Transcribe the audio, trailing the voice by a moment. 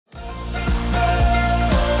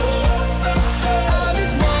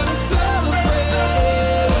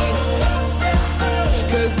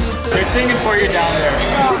singing for you down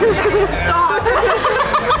there. Stop.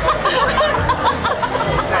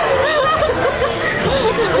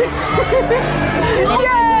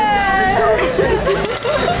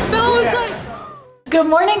 Bella was like, good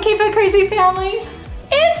morning, Keep It Crazy family.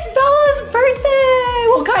 It's Bella's birthday.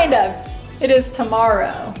 Well, kind of. It is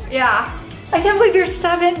tomorrow. yeah. I can't believe you're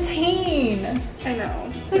 17. I know.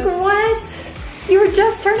 Like what? You were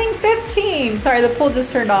just turning 15. Sorry, the pool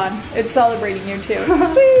just turned on. It's celebrating you too.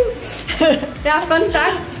 Yeah, fun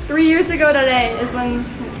fact, 3 years ago today is when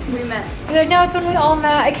we met. I know, it's when we all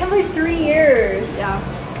met. I can't believe 3 years. Yeah,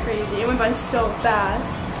 it's crazy. It went by so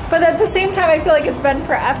fast. But at the same time, I feel like it's been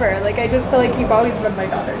forever. Like, I just feel like you've always been my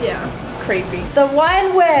daughter. Yeah. It's crazy. The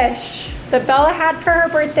one wish that Bella had for her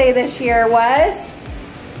birthday this year was?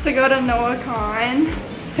 To go to NoahCon.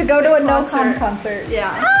 To go to a NoahCon concert.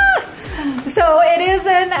 Yeah. Ah! So it is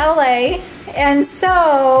in LA. And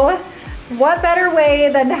so, what better way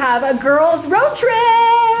than to have a girls' road trip?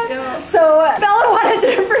 Yeah. So Bella wanted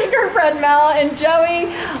to bring her friend Mel and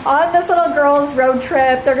Joey on this little girls' road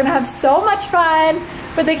trip. They're gonna have so much fun,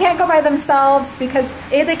 but they can't go by themselves because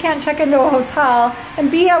A, they can't check into a hotel, and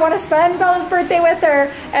B, I want to spend Bella's birthday with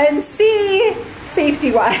her, and C,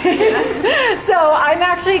 safety-wise. Yes. So I'm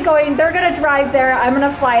actually going, they're gonna drive there, I'm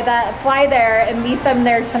gonna fly there and meet them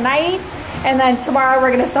there tonight, and then tomorrow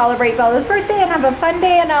we're gonna celebrate Bella's birthday and have a fun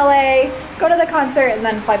day in LA, go to the concert, and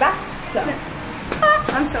then fly back. So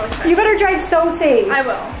I'm so excited. you better drive so safe. I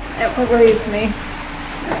will. It worries me.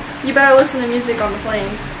 You better listen to music on the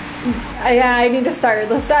plane. Yeah, I need to start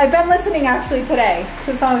listening. I've been listening actually today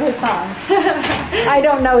to some of his songs. I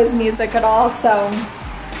don't know his music at all, so.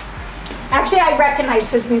 Actually, I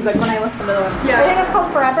recognize his music when I listen to them. Yeah. I think it's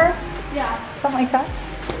called Forever. Yeah. Something like that.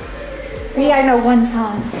 Me, I know one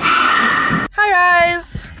song. Hi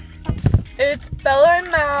guys. It's Bella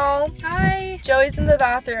and Mal. Hi. Joey's in the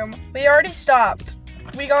bathroom. We already stopped.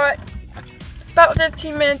 We got about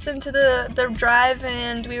 15 minutes into the drive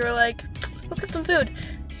and we were like, let's get some food.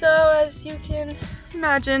 So as you can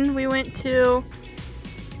imagine, we went to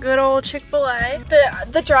good old Chick-fil-A.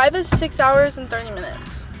 The drive is 6 hours and 30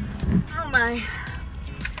 minutes. Oh my.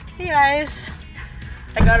 Hey guys.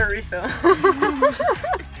 I got a refill.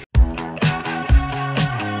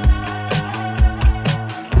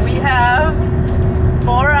 We have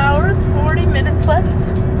 4 hours, 40 minutes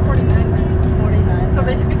left. 49 minutes. 49. So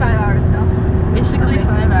basically 5 hours still. Basically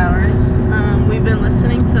 5 hours. We've been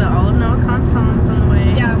listening to all of NoahCon's songs on the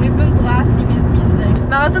way. Yeah, we've been blasting his music.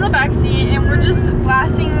 Mel's in the back seat and we're just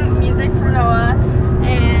blasting music from Noah.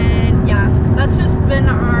 And yeah, that's just been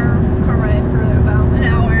our car ride for about an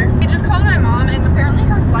hour. We just called my mom and apparently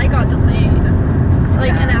her flight got delayed.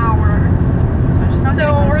 Like an hour.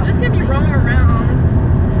 So we're just gonna be roaming around.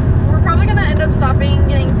 We're probably gonna end up stopping,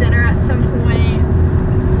 getting dinner at some point.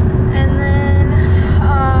 And then,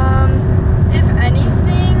 if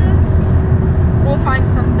anything, we'll find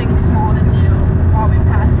something small to do while we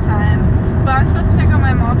pass time. But I'm supposed to pick up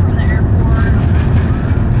my mom from the airport.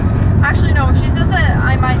 Actually, no, she said that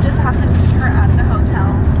I might just have to meet her at the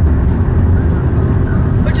hotel.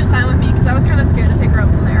 Which is fine with me, because I was kind of scared to pick her up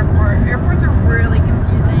from the airport. Airports are really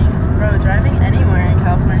confusing. Bro, driving anywhere in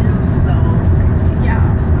California is so crazy. Yeah.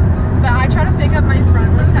 But I tried to pick up my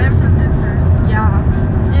friend one time from different. Yeah.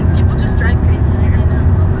 And people just drive crazy. I know.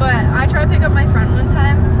 But I tried to pick up my friend one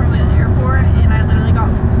time from the airport and I literally got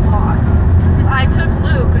lost. I took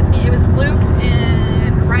Luke with me. It was Luke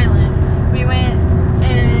and Rylan. We went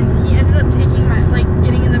and he ended up taking my, like,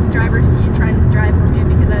 getting in the driver's seat and trying to drive for me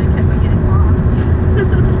because I kept on getting lost.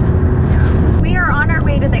 Yeah. We are on our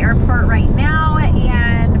way to the airport right now,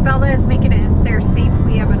 and Bella is making it there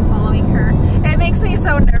safely. I've been following her. It makes me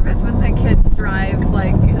so nervous when the kids drive,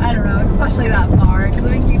 like, I don't know, especially that far. Does it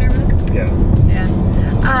make you nervous? Yeah. Yeah.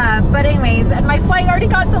 But anyways, and my flight already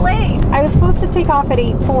got delayed. I was supposed to take off at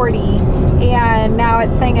 8:40, and now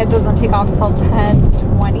it's saying it doesn't take off till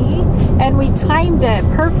 10:20. And we timed it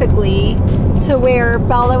perfectly to where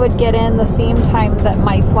Bella would get in the same time that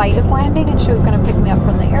my flight is landing, and she was going to pick me up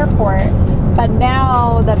from the airport. But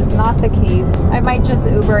now that is not the case. I might just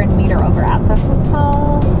Uber and meet her over at the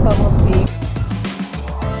hotel, but we'll see.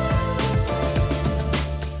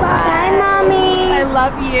 Bye, Mommy. I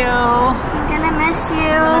love you. I'm gonna miss you.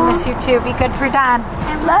 I'm gonna miss you too. Be good for Dad.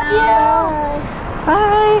 I love you.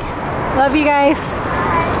 Bye. Love you guys.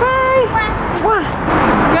 Bye. Mwah.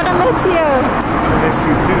 Gonna miss you. I miss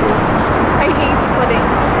you too. I hate splitting.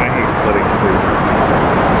 I hate splitting too.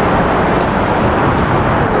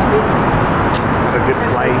 Have a good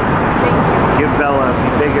flight. Thank you. Give Bella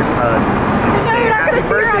the biggest hug and say happy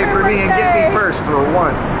birthday for me and get me first for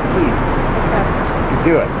once, please. Okay. You can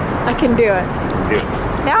do it. I can do it. You can do it.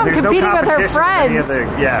 Now I'm There's competing no with her competition with any friends. other,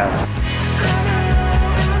 yeah.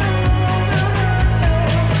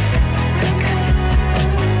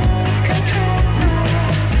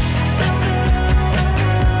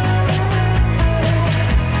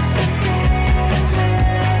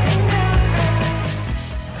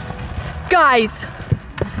 Guys,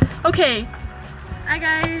 okay. Hi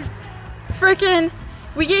guys. Frickin',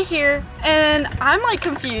 we get here and I'm like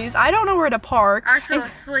confused. I don't know where to park. I fell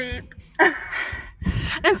asleep.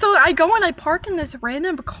 And so I go and I park in this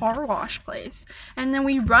random car wash place. And then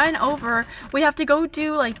we run over. We have to go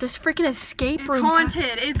do like this freaking escape room. It's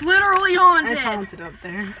haunted. It's literally haunted. It's haunted up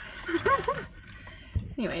there.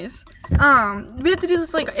 Anyways, we have to do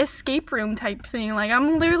this like escape room type thing. Like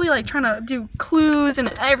I'm literally like trying to do clues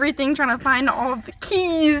and everything, trying to find all of the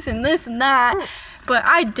keys and this and that. But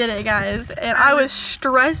I did it, guys, and I was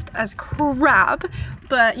stressed as crap.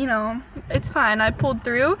 But you know, it's fine. I pulled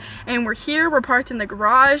through, and we're here. We're parked in the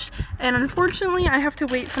garage, and unfortunately, I have to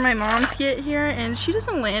wait for my mom to get here, and she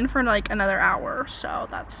doesn't land for like another hour. So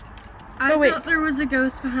that's. I thought there was a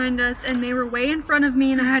ghost behind us, and they were way in front of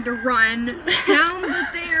me, and I had to run down the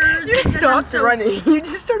stairs. You stopped running. You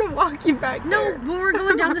just started walking back. No, when we were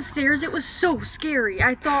going down the stairs, it was so scary.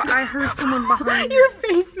 I thought I heard someone behind me. Your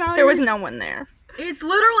face now. There was no one there. It's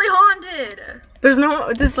literally haunted. There's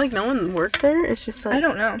no, does like no one work there? It's just like, I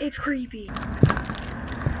don't know. It's creepy.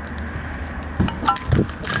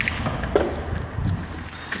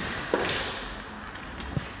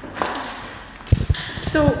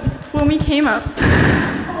 So when we came up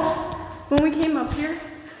here,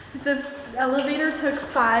 the elevator took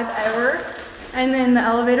 5 hours, and then the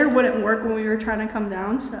elevator wouldn't work when we were trying to come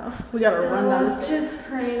down, so we gotta run down. Let's just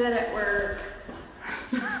pray that it works.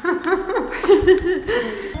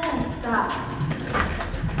 Stop.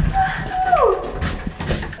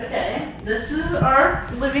 Okay, this is our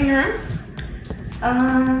living room.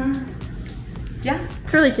 Yeah,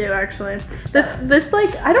 it's really cute actually. This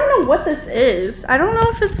like, I don't know what this is. I don't know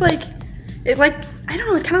if it's like, I don't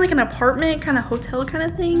know, it's kind of like an apartment, kind of hotel kind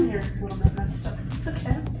of thing. Here's a little bit messed up. It's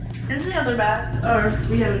okay. Here's the other bath, or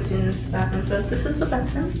we haven't seen the bathroom, but this is the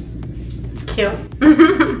bathroom. Cute.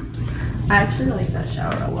 I actually like that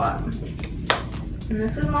shower a lot. And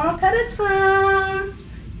this is Mama Pettit's room.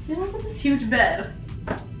 See, look at this huge bed.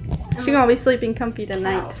 She's gonna be sleeping comfy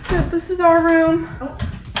tonight. Wow. This is our room. Oh.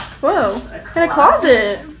 Whoa, and a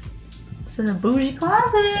closet. This is a bougie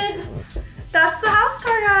closet. That's the house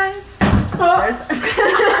tour, guys. Oh.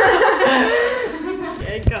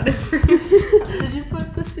 Okay, I got it for you. Did you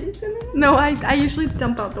put the seats in it? No, I usually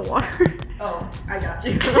dump out the water. Oh, I got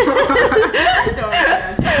you.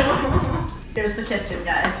 Here's the kitchen,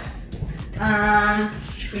 guys.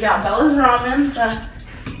 We got Bella's ramen that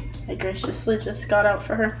I graciously just got out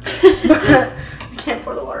for her. I can't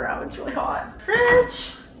pour the water out, it's really hot.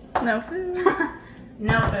 Fridge. No food.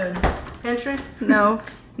 No food. Pantry? No.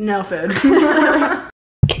 No food.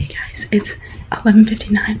 Okay guys, it's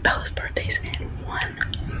 11:59. Bella's birthday's in 1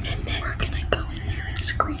 minute. We're gonna go in there and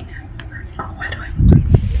scream at her. Oh, why do I?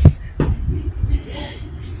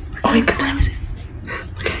 Oh wait, what time is it?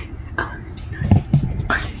 Okay,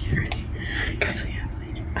 11:59. Okay, you ready? Guys, we have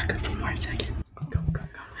like a couple more seconds. Go, go, go,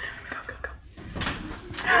 go. Go, go, go.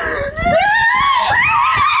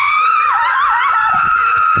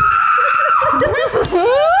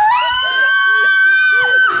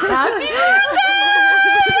 Happy birthday!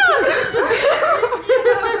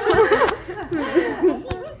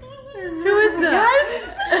 Who is that?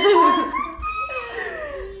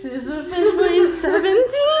 She's officially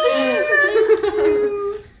 17!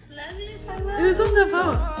 Who's on the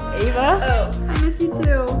phone? Ava? Oh. I miss you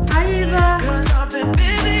too. Hi, Ava.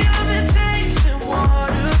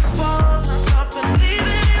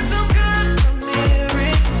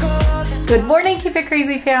 Good morning, Keep It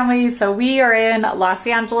Crazy family. So we are in Los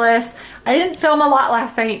Angeles. I didn't film a lot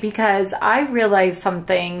last night because I realized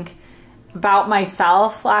something about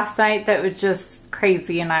myself last night that was just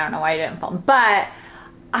crazy, and I don't know why I didn't film. But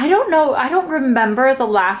I don't know, I don't remember the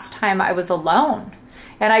last time I was alone.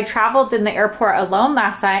 And I traveled in the airport alone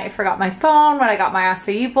last night. I forgot my phone when I got my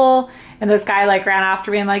acai bowl, and this guy like ran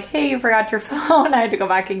after me and like, hey, you forgot your phone. I had to go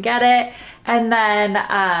back and get it. And then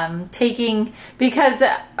because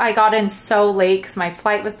I got in so late because my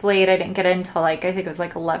flight was delayed, I didn't get in until like, I think it was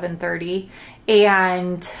like 11:30.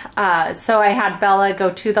 And so I had Bella go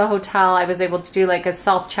to the hotel. I was able to do like a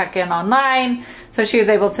self check-in online. So she was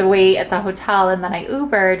able to wait at the hotel, and then I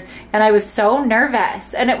Ubered, and I was so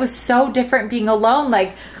nervous, and it was so different being alone.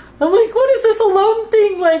 Like I'm like, what is this alone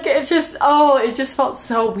thing? Like, it's just, oh, it just felt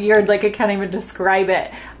so weird. Like, I can't even describe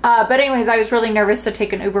it. But anyways, I was really nervous to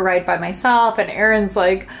take an Uber ride by myself. And Aaron's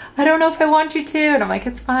like, I don't know if I want you to. And I'm like,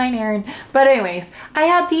 it's fine, Aaron. But anyways, I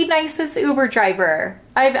had the nicest Uber driver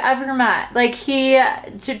I've ever met. Like, he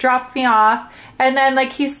dropped me off. And then,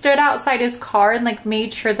 like, he stood outside his car and, like,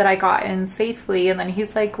 made sure that I got in safely. And then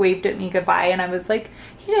he's, like, waved at me goodbye. And I was like,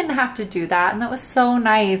 he didn't have to do that. And that was so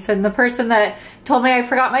nice. And the person that told me I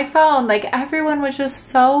forgot my phone, like, everyone was just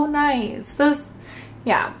so nice.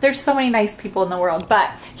 Yeah, there's so many nice people in the world.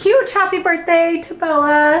 But huge happy birthday to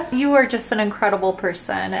Bella. You are just an incredible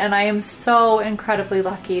person. And I am so incredibly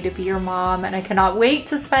lucky to be your mom. And I cannot wait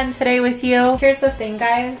to spend today with you. Here's the thing,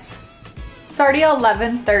 guys. It's already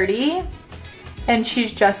 11:30. And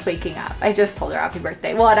she's just waking up. I just told her happy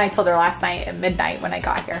birthday. Well, and I told her last night at midnight when I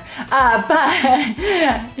got here. But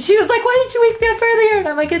she was like, why didn't you wake me up earlier? And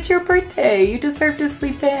I'm like, it's your birthday. You deserve to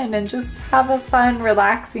sleep in and just have a fun,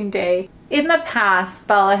 relaxing day. In the past,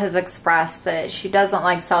 Bella has expressed that she doesn't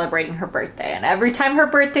like celebrating her birthday. And every time her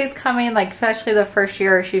birthday's coming, like especially the first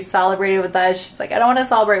year she celebrated with us, she's like, I don't want to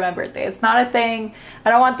celebrate my birthday. It's not a thing.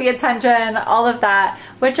 I don't want the attention, all of that,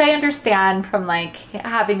 which I understand from like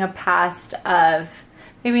having a past of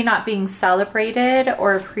maybe not being celebrated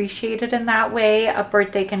or appreciated in that way. A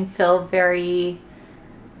birthday can feel very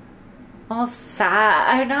almost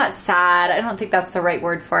sad. Not sad. I don't think that's the right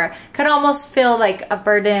word for it. Could almost feel like a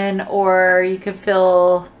burden, or you could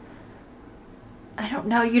feel, I don't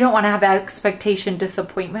know, you don't want to have expectation,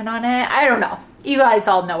 disappointment on it. I don't know. You guys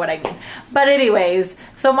all know what I mean. But anyways,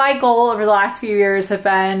 so my goal over the last few years have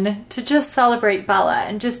been to just celebrate Bella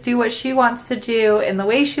and just do what she wants to do in the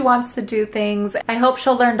way she wants to do things. I hope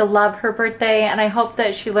she'll learn to love her birthday, and I hope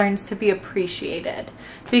that she learns to be appreciated,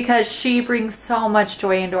 because she brings so much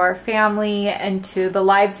joy into our family and to the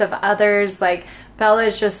lives of others. Like, Bella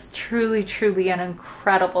is just truly, truly an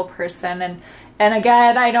incredible person. And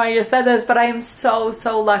again, I know I just said this, but I am so,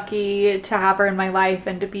 so lucky to have her in my life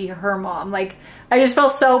and to be her mom. Like, I just feel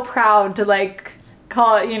so proud to like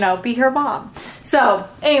call it, you know, be her mom. So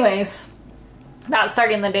anyways, not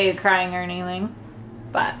starting the day crying or anything,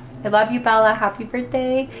 but I love you, Bella. Happy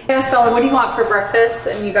birthday. I asked Bella, what do you want for breakfast?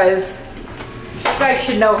 And you guys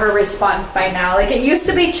should know her response by now. Like, it used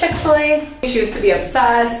to be Chick-fil-A. She used to be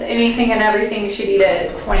obsessed. Anything and everything, she'd eat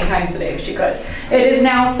it 20 times a day if she could. It is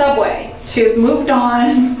now Subway. She has moved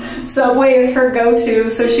on. Subway is her go-to.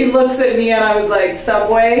 So she looks at me and I was like,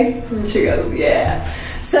 Subway? And she goes, yeah.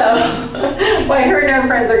 So while her and her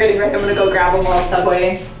friends are getting ready, I'm gonna go grab them while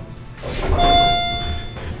Subway.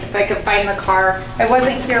 If I could find the car. I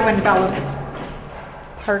wasn't here when Bella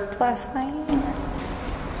parked last night.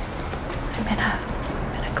 I'm in a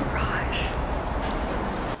garage.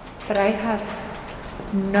 But I have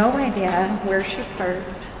no idea where she parked.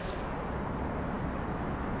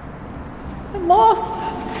 I'm lost.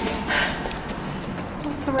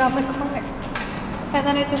 What's around the corner? And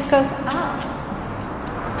then it just goes up.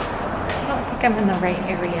 I don't think I'm in the right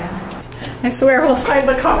area. I swear we'll find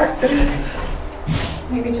the car.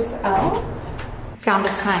 Maybe just L? Found a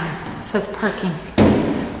sign. It says parking.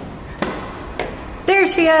 There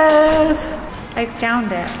she is! I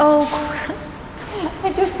found it. Oh,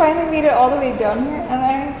 I just finally made it all the way down here, and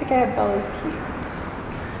I don't think I have Bella's keys.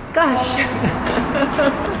 Gosh.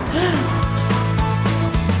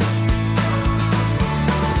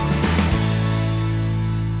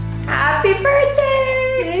 Happy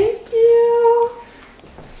birthday! Thank you!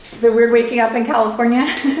 Is it weird waking up in California?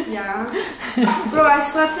 Yeah. Bro, I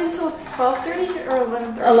slept until 12:30 or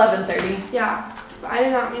 11:30? 11:30. Yeah. But I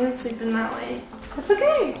did not mean to sleep in that late. That's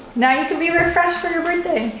okay. Now you can be refreshed for your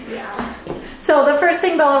birthday. Yeah. So the first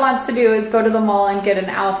thing Bella wants to do is go to the mall and get an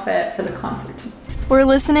outfit for the concert. We're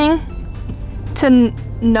listening to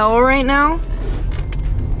Noah right now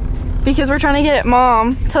because we're trying to get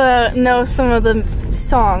Mom to know some of the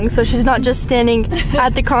songs, so she's not just standing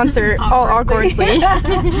at the concert all awkwardly. Could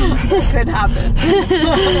happen.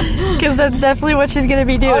 Because that's definitely what she's gonna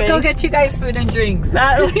be doing. I'll go get you guys food and drinks.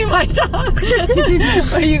 That'll be my job.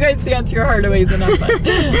 While you guys dance your heart away and have fun.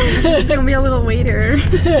 She's gonna be a little waiter.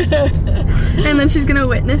 And then she's gonna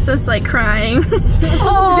witness us like crying. She's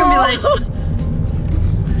gonna be like,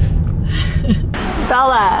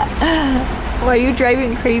 Bella, why are you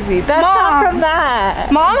driving crazy? That's Mom. not from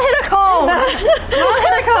that. Mom hit a cone. Mom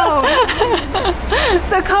hit a cone.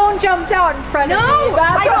 The cone jumped out in front of me.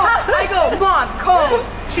 I go, Mom, cone.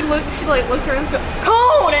 She like looks around and goes,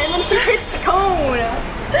 cone, and then she hits the cone.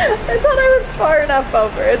 I thought I was far enough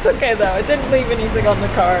over. It's okay though. I didn't leave anything on the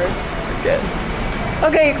car. We're good.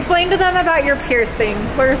 Okay, explain to them about your piercing.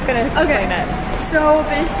 We're just gonna explain it. So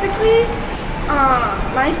basically,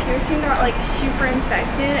 my piercing got like super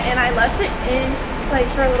infected, and I left it in like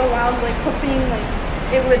for a little while, like hoping like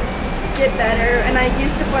it would get better. And I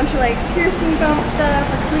used a bunch of like piercing foam stuff.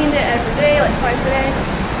 I cleaned it every day, like twice a day,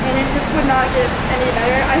 and it just would not get any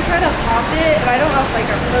better. I tried to pop it, and I don't know if like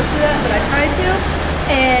I'm supposed to do that, but I tried to,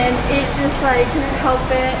 and it just like didn't help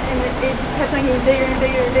it, and it just kept on getting bigger and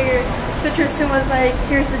bigger and bigger. So Tristan was like,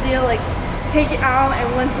 "Here's the deal, like take it out, and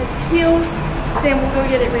once it heals, then we'll go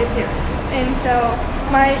get it repaired." And so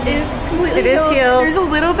mine is completely healed. There's a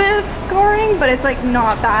little bit of scarring, but it's like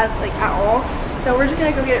not bad like at all. So we're just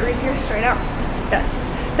gonna go get it repaired right now. Yes.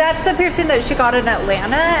 That's the piercing that she got in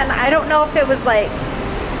Atlanta, and I don't know if it was like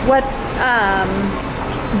what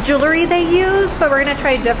jewelry they used, but we're gonna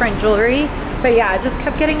try different jewelry. But yeah, it just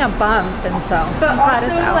kept getting a bump, and so I'm glad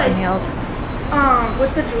it's out and healed.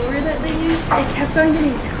 With the jewelry that they used, it kept on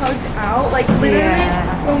getting tugged out. Like literally,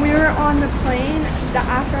 when we were on the plane,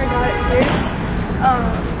 after I got it pierced,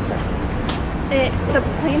 the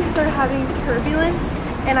plane started having turbulence,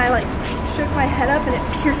 and I like shook my head up, and it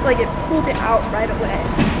pulled it out right away,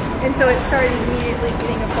 and so it started immediately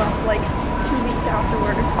getting a bump like 2 weeks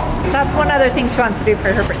afterwards. That's one other thing she wants to do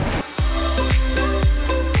for her birthday.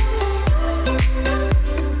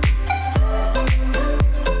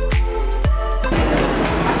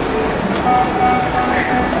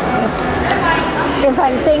 You're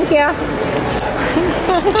fine, thank you.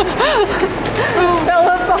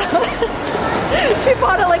 Bella she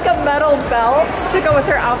bought like a metal belt to go with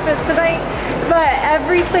her outfit tonight, but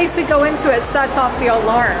every place we go into it sets off the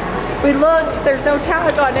alarm. We looked, there's no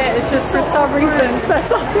tag on it, it's just for some reason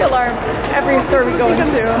sets off the alarm every store we go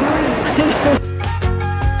into.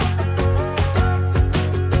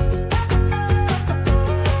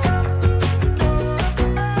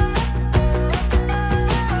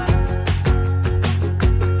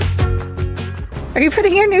 Are you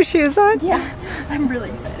putting your new shoes on? Yeah, I'm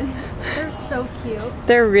really excited. They're so cute.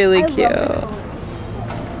 They're really cute.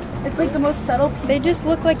 It's like the most subtle piece. They just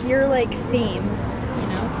look like your like theme, you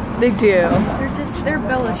know? They do. They're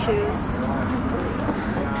Bella shoes.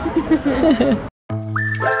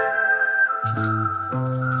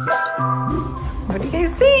 What do you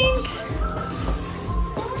guys think?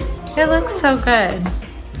 It looks so good.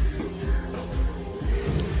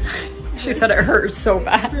 She said it hurts so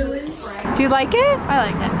bad. Really? Do you like it?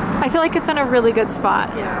 I like it. I feel like it's in a really good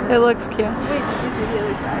spot. Yeah. It looks cute. Wait, did you do the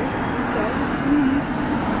other side? This side?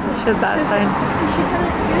 Should that side.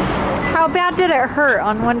 How bad did it hurt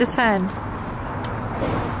on 1 to 10?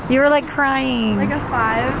 You were like crying. Like a 5.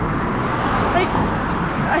 Like,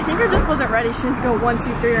 I think I just wasn't ready. She didn't go 1, 2,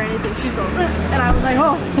 3 or anything. She's going, and I was like,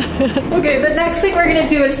 oh. Okay, the next thing we're gonna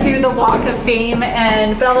do is do the Walk of Fame,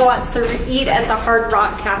 and Bella wants to eat at the Hard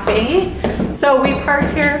Rock Cafe. So we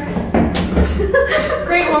parked here.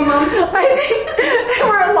 Great one, Mom. I think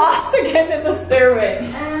we're lost again in the stairway.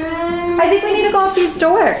 I think we need to go out these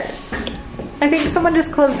doors. I think someone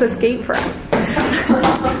just closed this gate for us.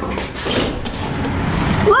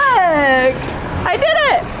 Look! I did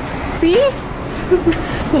it! See?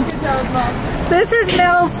 Good job, Mom. This is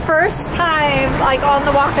Mel's first time like on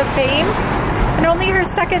the Walk of Fame, and only her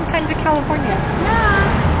second time to California.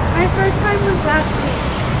 Yeah. My first time was last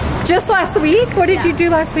week. Just last week? What did you do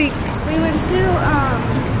last week? We went to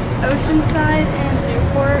Oceanside and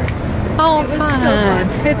Newport. Oh, it was so fun.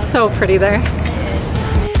 It's so pretty there.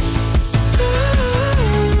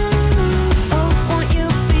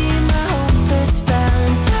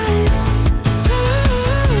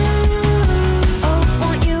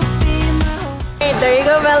 There you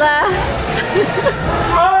go, Bella.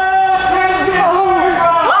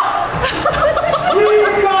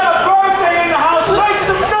 We've got a birthday in the house. Make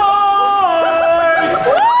some noise!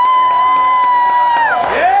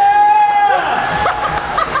 Yeah!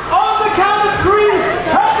 On the count of 3,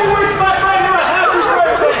 help me wish my friend a happy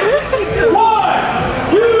birthday.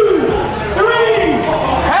 1, 2, 3.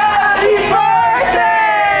 Happy birthday!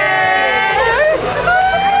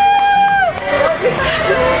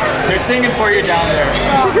 They're singing for you down there.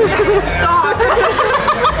 Stop.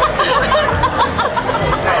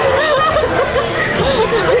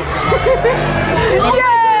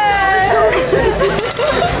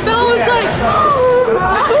 Bill was like,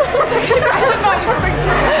 I did not expect to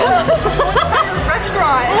go to a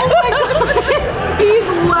restaurant. Oh my god. He's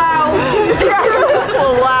loud. He's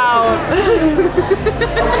loud.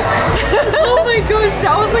 Oh my gosh,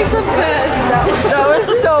 that was like the best. That was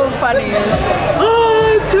so funny.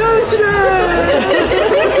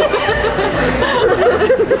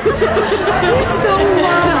 So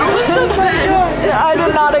loud. That was the best. I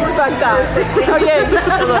did not expect that. Okay.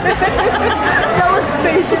 That was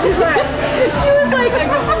face. She was like,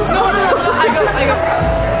 no.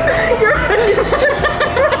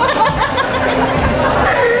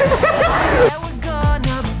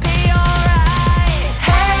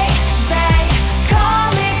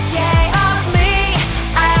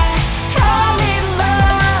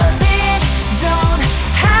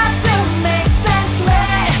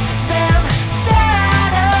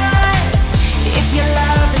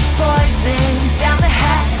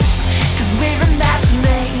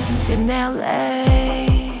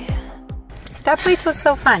 That place was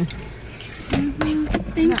so fun.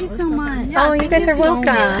 Thank you so much. Oh, you guys are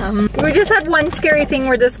welcome. We just had one scary thing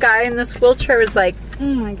where this guy in this wheelchair was like, Oh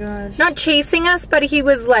my gosh. not chasing us, but he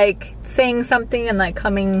was like saying something and like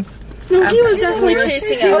coming. No, he was definitely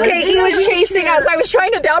chasing us. Okay, he was chasing us. I was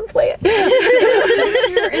trying to downplay it.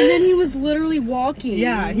 And then he was literally walking.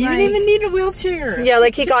 Yeah, he didn't even need a wheelchair. Yeah,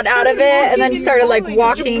 like he got out of it and then started like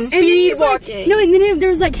walking. Speed walking. No, and then there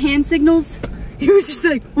was like hand signals. He was just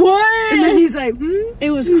like, what? And then he's like, It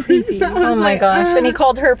was creepy. Oh my gosh. And he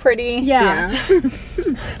called her pretty. Yeah.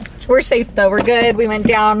 We're safe though. We're good. We went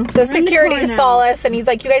down. The in the security car now. saw us and he's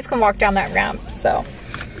like, you guys can walk down that ramp. So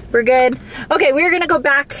we're good. Okay, we're gonna go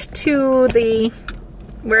back to the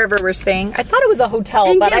wherever we're staying. I thought it was a hotel,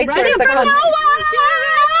 And but get I swear ready it's a for hotel.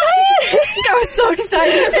 I was so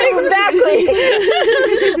excited.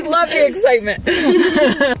 Exactly. Love the excitement.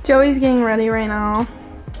 Joey's getting ready right now.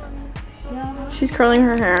 She's curling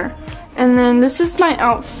her hair. And then this is my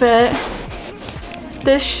outfit.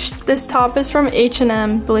 This top is from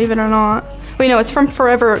H&M, believe it or not. Wait, no, it's from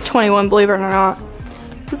Forever 21, believe it or not.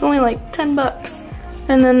 It's only like 10 bucks.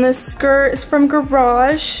 And then this skirt is from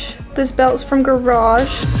Garage. This belt's from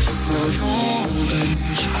Garage.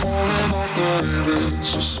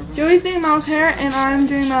 Joey's doing Miles' hair and I'm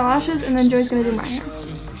doing my lashes and then Joey's gonna do my hair.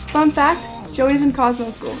 Fun fact, Joey's in Cosmo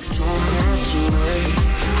school.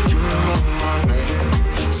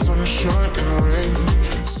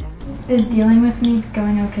 Is dealing with me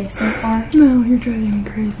going okay so far? No, you're driving me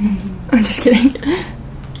crazy. I'm just kidding.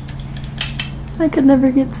 I could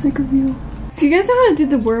never get sick of you. Do you guys know how to do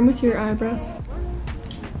the worm with your eyebrows?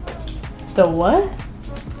 The what?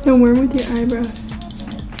 The worm with your eyebrows.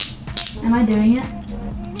 Am I doing it?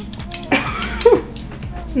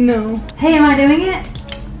 No. Hey, am I doing it?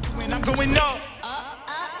 When I'm going up,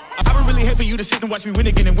 I would really hate for you to sit and watch me win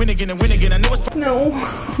again and win again and win again. I know it's No.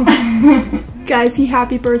 Guys, he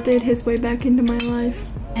happy birthdayed his way back into my life.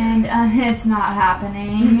 And it's not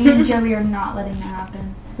happening. Me and Joey are not letting that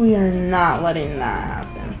happen. We are not letting that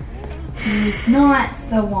happen. He's not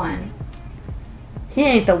the one. He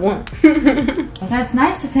ain't the one. That's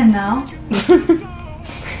nice of him, though.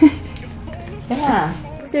 Yeah.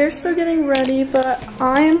 They're still getting ready, but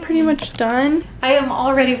I am pretty much done. I am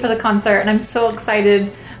all ready for the concert and I'm so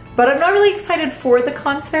excited, but I'm not really excited for the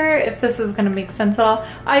concert, if this is gonna make sense at all.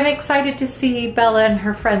 I'm excited to see Bella and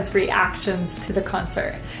her friends' reactions to the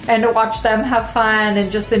concert and to watch them have fun and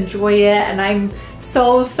just enjoy it, and I'm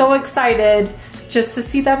so excited just to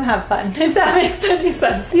see them have fun, if that makes any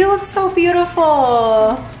sense. You look so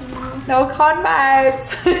beautiful. No con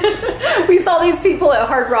vibes. We saw these people at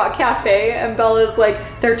Hard Rock Cafe and Bella's like,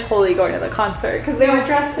 they're totally going to the concert because they were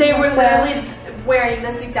dressed. They were literally wearing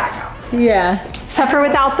this exact outfit. Yeah, except for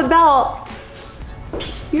without the belt.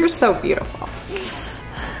 You're so beautiful.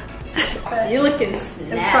 You're looking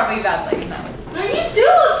snatched. It's probably bad lighting though. You do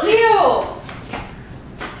look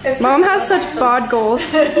cute! Mom has such bod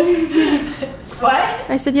goals. What?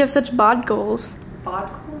 I said you have such bod goals. Bod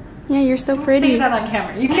goals? Yeah, you're so Say pretty. that on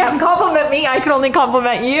camera. You can't compliment me, I can only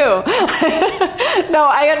compliment you. No,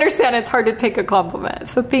 I understand it's hard to take a compliment,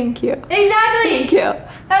 so thank you. Exactly! Thank you.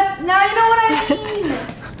 That's, now you know what I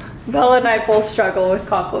mean! Bella and I both struggle with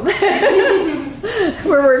compliments.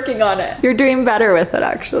 We're working on it. You're doing better with it,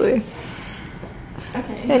 actually.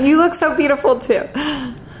 Okay. And you look so beautiful, too.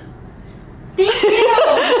 Thank you!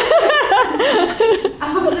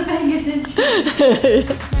 I wasn't paying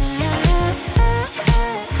attention.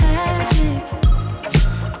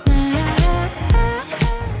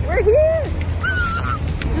 We're here!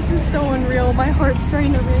 This is so unreal. My heart's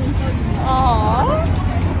starting to race. Aww.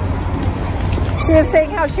 She was saying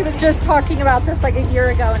how she was just talking about this like a year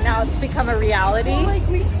ago and now it's become a reality. Well, like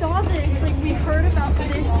we saw this, like we heard about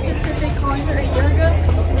this specific concert a year ago,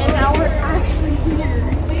 and now we're actually here.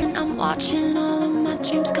 I'm watching all of my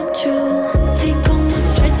dreams come true. Take all my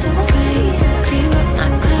stress away, clear up my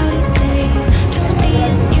cloudy days. Just me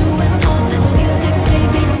and you and all this music,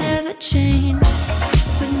 baby, never change.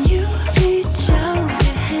 When you reach out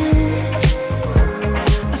your hand,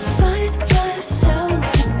 I find myself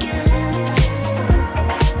again.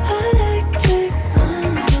 Electric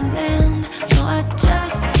wonderland. No, I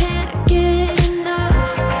just can't get enough.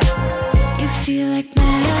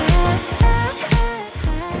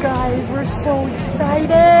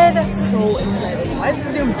 excited. So excited. Why is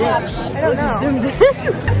it zoomed in? I don't know. Zoomed in.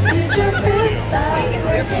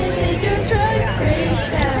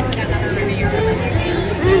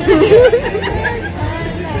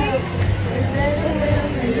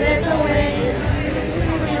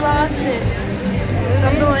 We lost it.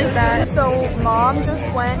 Something like that. So mom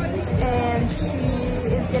just went and she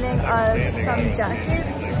is getting us some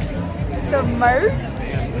jackets, some merch,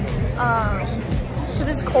 because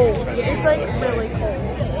it's cold. It's like really cold.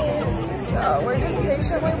 So we're just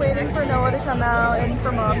patiently waiting for Noah to come out and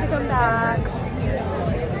for mom to come back.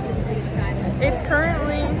 It's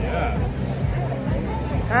currently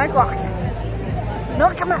 9 o'clock.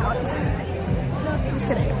 Noah, come out. Just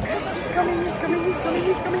kidding. He's coming, he's coming, he's coming,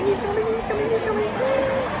 he's coming, he's coming, he's coming, he's coming,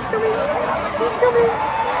 he's coming, he's coming,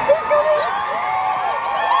 he's coming.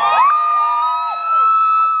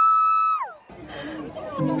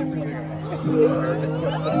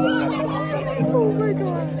 Oh my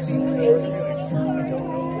gosh.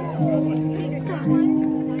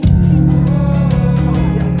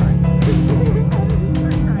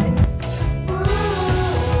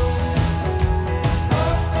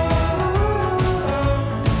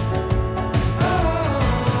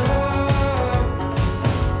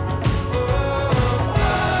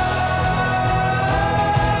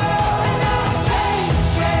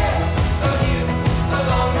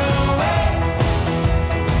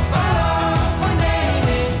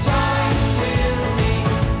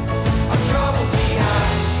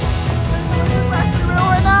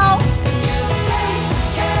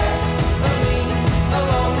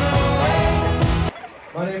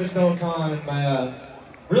 And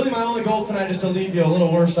really my only goal tonight is to leave you a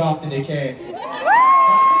little worse off than you came.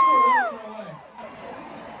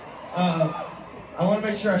 I want to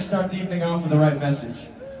make sure I start the evening off with the right message.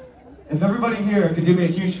 If everybody here could do me a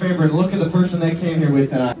huge favor and look at the person they came here with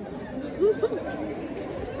tonight.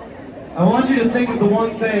 I want you to think of the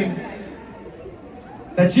one thing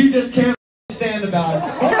that you just can't stand about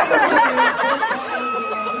it.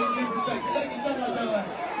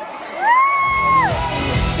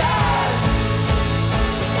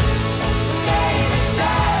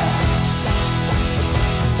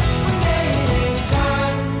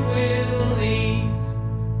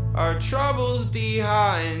 Our troubles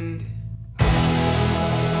behind.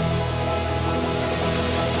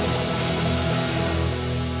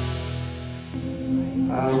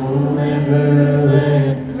 I will never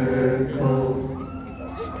let her go.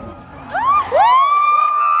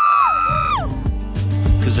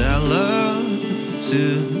 'Cause I love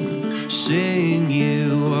to sing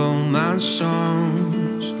you all my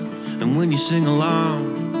songs, and when you sing along,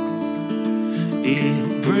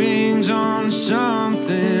 it brings on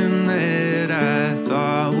something that I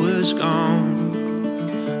thought was gone.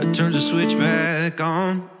 It turns a switch back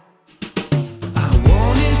on. I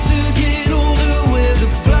wanted to get older where the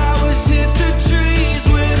flowers hit the trees,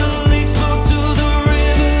 where the lakes go to the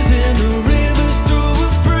rivers and the rivers throw a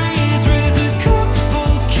breeze. Raise a couple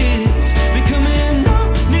kids, become an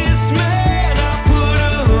honest man. I put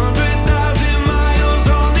 100,000 miles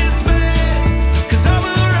on this man, 'cause I'm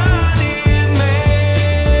a running man.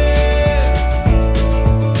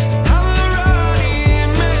 I'm a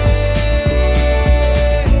running man.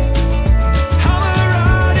 I'm a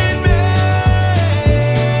running man.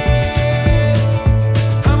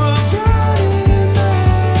 I'm a running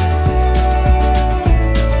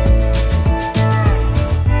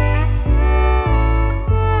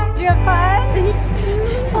Did you have fun?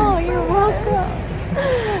 Oh, you're welcome.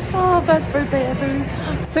 Oh, best birthday ever.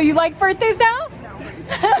 So you like birthdays now? No.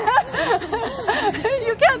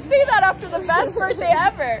 You can't say that after the best birthday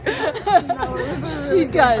ever. No, it was a really He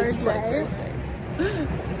good does birthday. like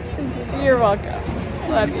birthdays. You're welcome.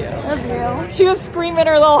 Love you. Love you. She was screaming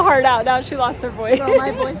her little heart out. Now she lost her voice. So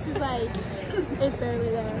my voice is like, it's barely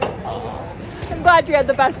there. I'm glad you had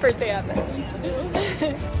the best birthday ever.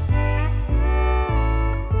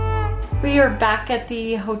 We are back at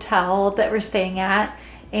the hotel that we're staying at,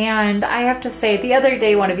 and I have to say, the other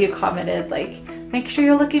day one of you commented like, make sure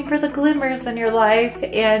you're looking for the glimmers in your life,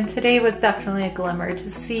 and today was definitely a glimmer. To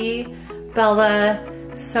see Bella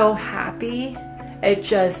so happy, it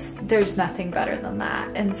just, there's nothing better than that.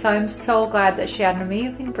 And so I'm so glad that she had an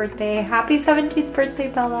amazing birthday. Happy 17th birthday,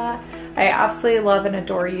 Bella. I absolutely love and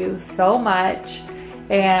adore you so much,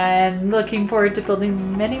 and looking forward to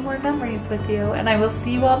building many more memories with you. And I will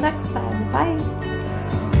see you all next time. Bye.